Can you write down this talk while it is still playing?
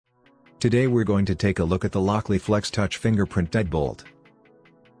Today we're going to take a look at the Lockly Flex Touch Fingerprint Deadbolt.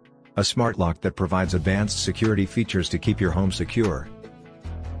 A smart lock that provides advanced security features to keep your home secure.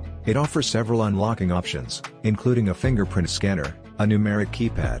 It offers several unlocking options, including a fingerprint scanner, a numeric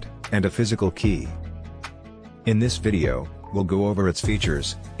keypad, and a physical key. In this video, we'll go over its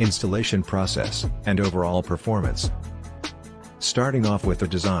features, installation process, and overall performance. Starting off with the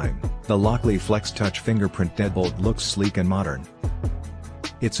design, the Lockly Flex Touch Fingerprint Deadbolt looks sleek and modern.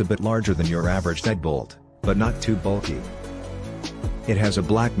 It's a bit larger than your average deadbolt, but not too bulky. It has a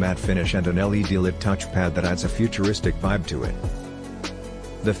black matte finish and an LED-lit touchpad that adds a futuristic vibe to it.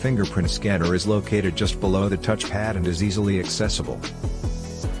 The fingerprint scanner is located just below the touchpad and is easily accessible.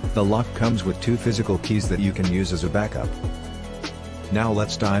 The lock comes with 2 physical keys that you can use as a backup. Now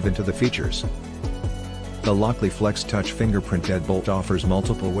let's dive into the features. The Lockly Flex Touch Fingerprint Deadbolt offers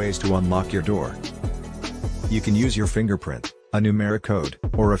multiple ways to unlock your door. You can use your fingerprint, a numeric code,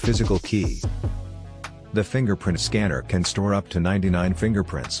 or a physical key. The fingerprint scanner can store up to 99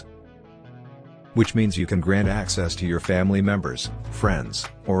 fingerprints, which means you can grant access to your family members, friends,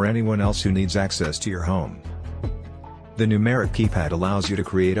 or anyone else who needs access to your home. The numeric keypad allows you to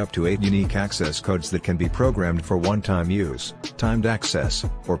create up to 8 unique access codes that can be programmed for one-time use, timed access,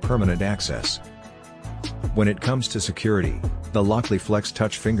 or permanent access. When it comes to security, the Lockly Flex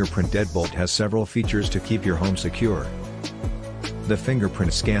Touch Fingerprint Deadbolt has several features to keep your home secure. The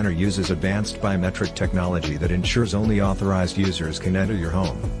fingerprint scanner uses advanced biometric technology that ensures only authorized users can enter your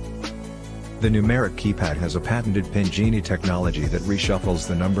home. The numeric keypad has a patented pin genie technology that reshuffles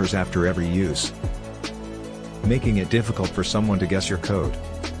the numbers after every use, making it difficult for someone to guess your code.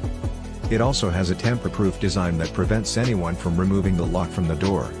 It also has a tamper-proof design that prevents anyone from removing the lock from the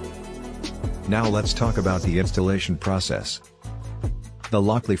door. Now let's talk about the installation process. The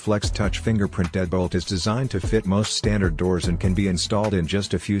Lockly Flex Touch Fingerprint Deadbolt is designed to fit most standard doors and can be installed in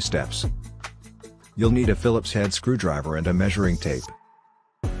just a few steps. You'll need a Phillips head screwdriver and a measuring tape.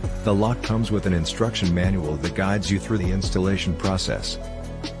 The lock comes with an instruction manual that guides you through the installation process.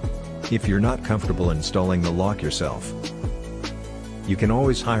 If you're not comfortable installing the lock yourself, you can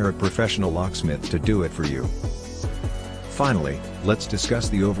always hire a professional locksmith to do it for you. Finally, let's discuss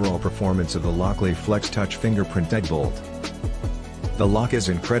the overall performance of the Lockly Flex Touch Fingerprint Deadbolt. The lock is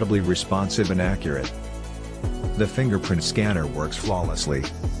incredibly responsive and accurate. The fingerprint scanner works flawlessly,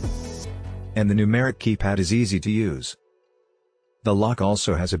 and the numeric keypad is easy to use. The lock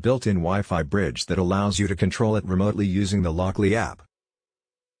also has a built-in Wi-Fi bridge that allows you to control it remotely using the Lockly app.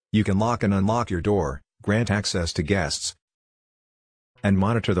 You can lock and unlock your door, grant access to guests, and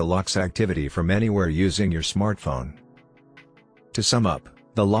monitor the lock's activity from anywhere using your smartphone. To sum up,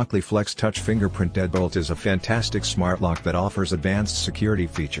 the Lockly Flex Touch Fingerprint Deadbolt is a fantastic smart lock that offers advanced security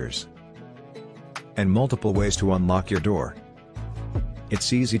features and multiple ways to unlock your door.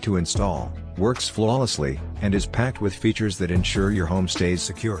 It's easy to install, works flawlessly, and is packed with features that ensure your home stays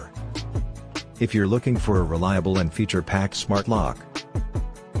secure. If you're looking for a reliable and feature-packed smart lock,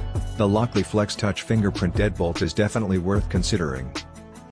 the Lockly Flex Touch Fingerprint Deadbolt is definitely worth considering.